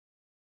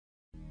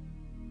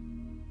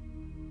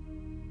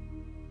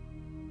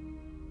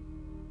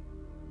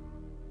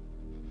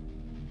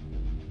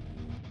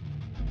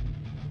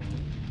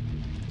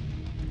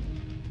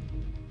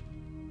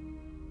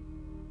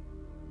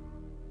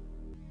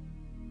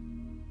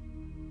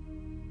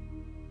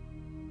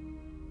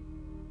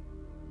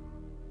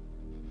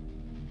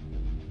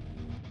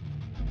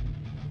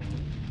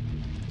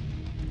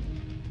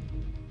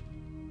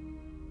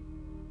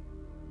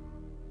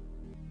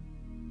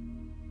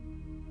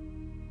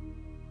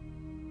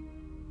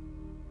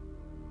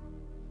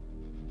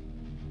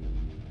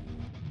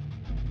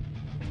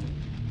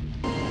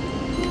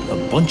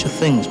A bunch of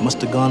things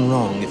must have gone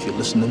wrong if you're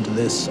listening to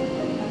this.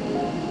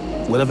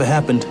 Whatever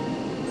happened,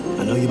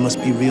 I know you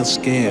must be real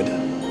scared.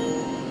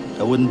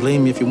 I wouldn't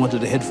blame you if you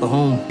wanted to head for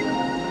home.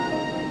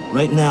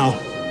 Right now,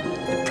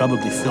 you're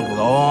probably filled with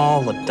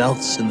all the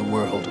doubts in the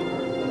world.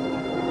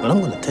 But I'm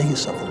going to tell you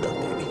something, Doug,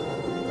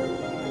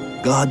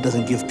 baby. God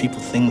doesn't give people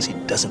things he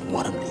doesn't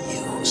want them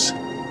to use.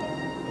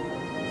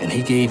 And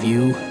he gave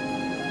you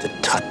the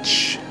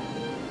touch.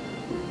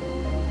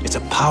 It's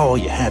a power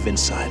you have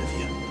inside of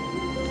you.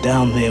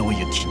 Down there where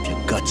you keep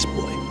your guts,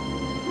 boy.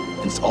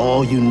 And it's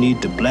all you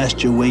need to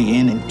blast your way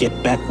in and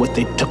get back what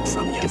they took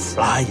from you. You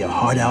fly your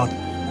heart out,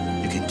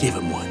 you can give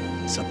them one.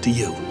 It's up to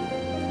you.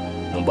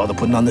 Don't bother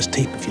putting on this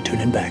tape if you're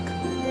turning back.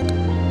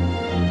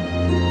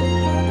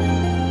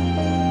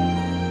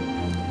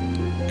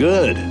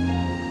 Good.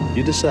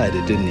 You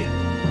decided, didn't you?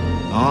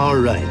 All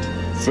right.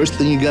 First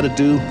thing you gotta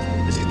do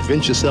is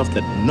convince yourself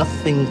that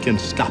nothing can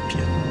stop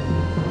you.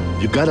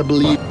 You gotta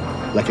believe,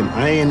 like an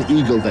iron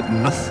eagle, that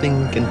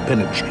nothing can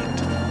penetrate.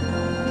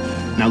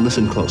 Now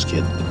listen close,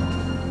 kid.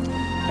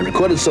 I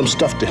recorded some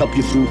stuff to help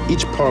you through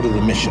each part of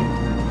the mission.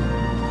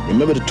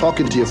 Remember to talk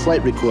into your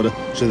flight recorder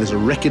so there's a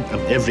record of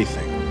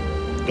everything.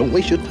 Don't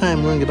waste your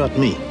time worrying about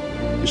me.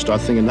 You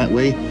start thinking that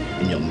way,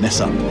 and you'll mess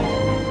up.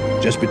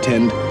 Just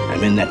pretend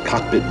I'm in that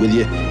cockpit with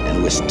you,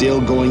 and we're still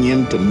going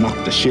in to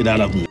knock the shit out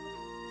of me.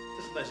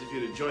 It's nice of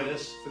you to join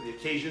us for the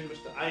occasion,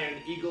 Mr. Iron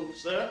Eagle,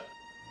 sir.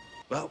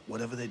 Well,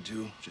 whatever they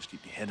do, just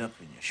keep your head up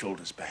and your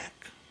shoulders back.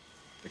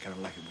 They kind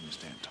of like it when you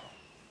stand tall.